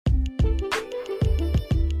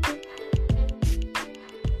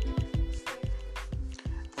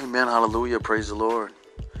Amen. Hallelujah. Praise the Lord.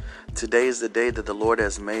 Today is the day that the Lord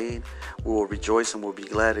has made. We will rejoice and we'll be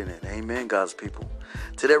glad in it. Amen, God's people.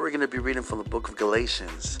 Today we're going to be reading from the book of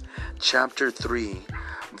Galatians, chapter 3,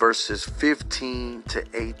 verses 15 to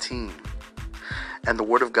 18. And the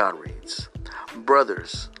word of God reads,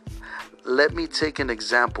 "Brothers, let me take an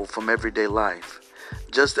example from everyday life.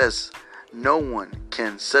 Just as no one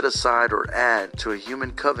can set aside or add to a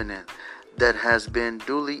human covenant that has been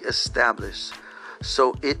duly established,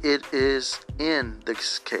 so it is in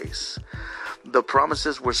this case. The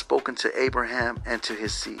promises were spoken to Abraham and to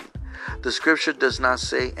his seed. The scripture does not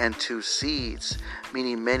say, and to seeds,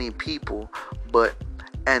 meaning many people, but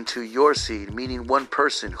and to your seed, meaning one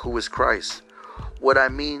person, who is Christ. What I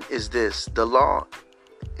mean is this: the law,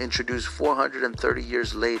 introduced 430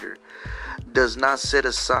 years later, does not set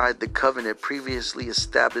aside the covenant previously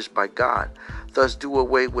established by God, thus do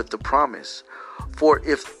away with the promise. For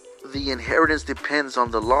if the inheritance depends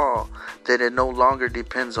on the law, then it no longer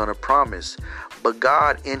depends on a promise. But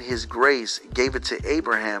God, in his grace, gave it to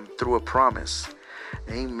Abraham through a promise."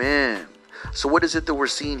 Amen. So what is it that we're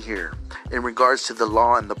seeing here in regards to the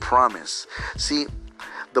law and the promise? See,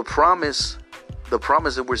 the promise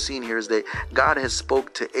that we're seeing here is that God has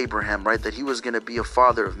spoke to Abraham, right? That he was going to be a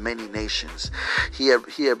father of many nations. He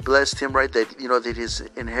had blessed him, right? That, that his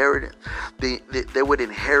inheritance, they would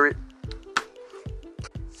inherit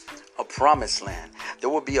a promised land. There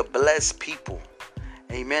will be a blessed people.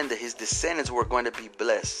 Amen. That his descendants were going to be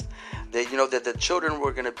blessed. That the children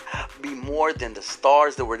were going to be more than the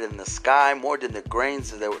stars that were in the sky, more than the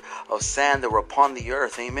grains of sand that were upon the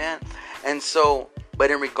earth. Amen. And so, but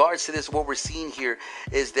in regards to this, what we're seeing here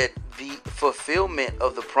is that the fulfillment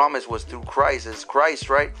of the promise was through Christ. It's Christ,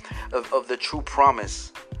 right? Of the true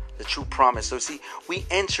promise. The true promise. So see, we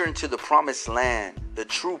enter into the promised land. The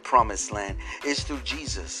true promised land is through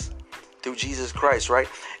Jesus. Through Jesus Christ, right?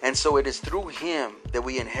 And so it is through him that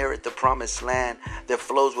we inherit the promised land that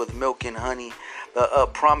flows with milk and honey. The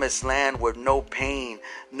promised land where no pain,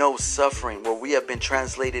 no suffering, where we have been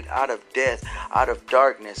translated out of death, out of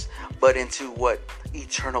darkness, but into what?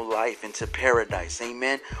 Eternal life, into paradise.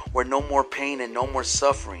 Amen. Where no more pain and no more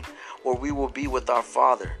suffering, where we will be with our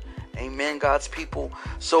Father. Amen, God's people.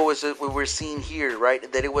 So is it what we're seeing here,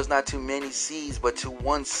 right? That it was not to many seeds, but to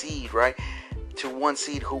one seed, right? To one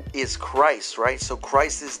seed, who is Christ, right? So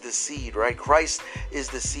Christ is the seed, right? Christ is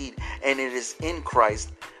the seed, and it is in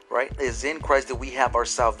Christ, right? It is in Christ that we have our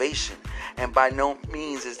salvation. And by no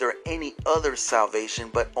means is there any other salvation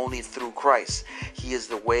but only through Christ. He is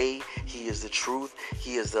the way, he is the truth,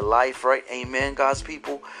 he is the life, right? Amen, God's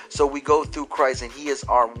people. So we go through Christ, and he is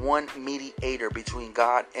our one mediator between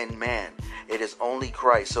God and man. It is only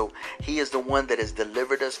Christ. So he is the one that has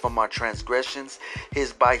delivered us from our transgressions. It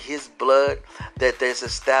is by his blood that there's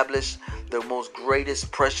established the most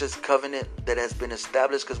greatest precious covenant that has been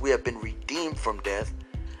established, because we have been redeemed from death.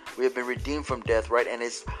 We have been redeemed from death, right? And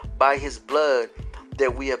it's by his blood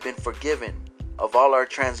that we have been forgiven of all our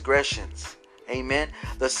transgressions. Amen.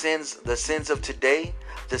 The sins of today,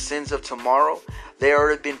 the sins of tomorrow, they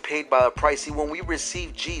already been paid by a price. See, when we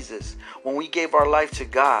received Jesus, when we gave our life to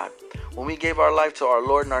God, when we gave our life to our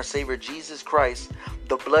Lord and our Savior Jesus Christ,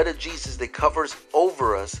 the blood of Jesus that covers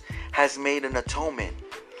over us has made an atonement.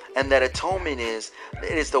 And that atonement it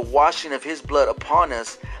is the washing of his blood upon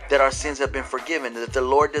us, that our sins have been forgiven, that the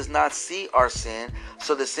Lord does not see our sin,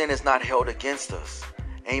 so the sin is not held against us.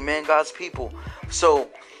 Amen, God's people. So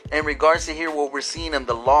in regards to here, what we're seeing in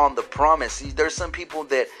the law and the promise, see, there's some people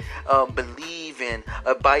that believe in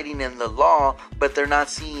abiding in the law, but they're not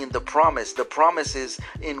seeing the promise. The promise is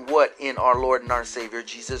in what? In our Lord and our Savior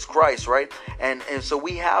Jesus Christ, right? And so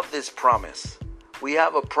we have this promise. We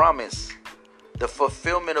have a promise. The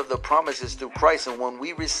fulfillment of the promise is through Christ. And when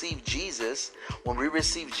we receive Jesus, we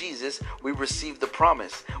receive the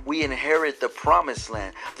promise. We inherit the promised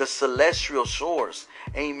land, the celestial shores.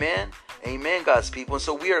 Amen. Amen, God's people. And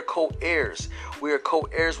so we are co-heirs. We are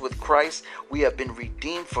co-heirs with Christ. We have been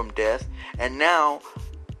redeemed from death. And now,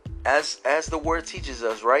 as the word teaches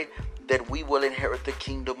us, right, that we will inherit the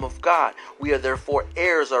kingdom of God. We are therefore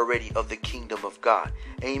heirs already of the kingdom of God.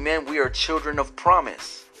 Amen. We are children of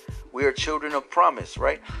promise. We are children of promise,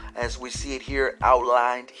 right? As we see it here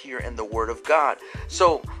outlined here in the word of God.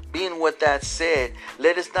 So being with that said,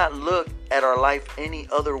 let us not look at our life any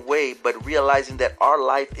other way, but realizing that our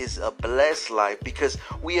life is a blessed life, because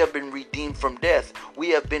we have been redeemed from death.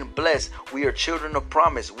 We have been blessed. We are children of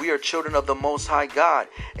promise. We are children of the Most High God.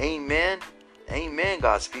 Amen. Amen,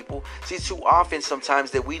 God's people. See, too often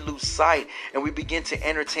sometimes that we lose sight and we begin to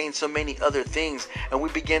entertain so many other things and we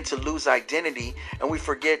begin to lose identity and we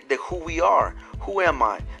forget that who we are. Who am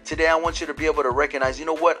I? Today I want you to be able to recognize, you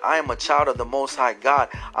know what? I am a child of the Most High God.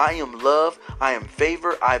 I am loved. I am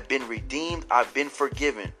favored. I've been redeemed. I've been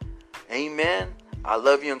forgiven. Amen. I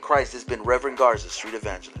love you in Christ. It's been Reverend Garza, Street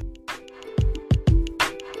Evangelist.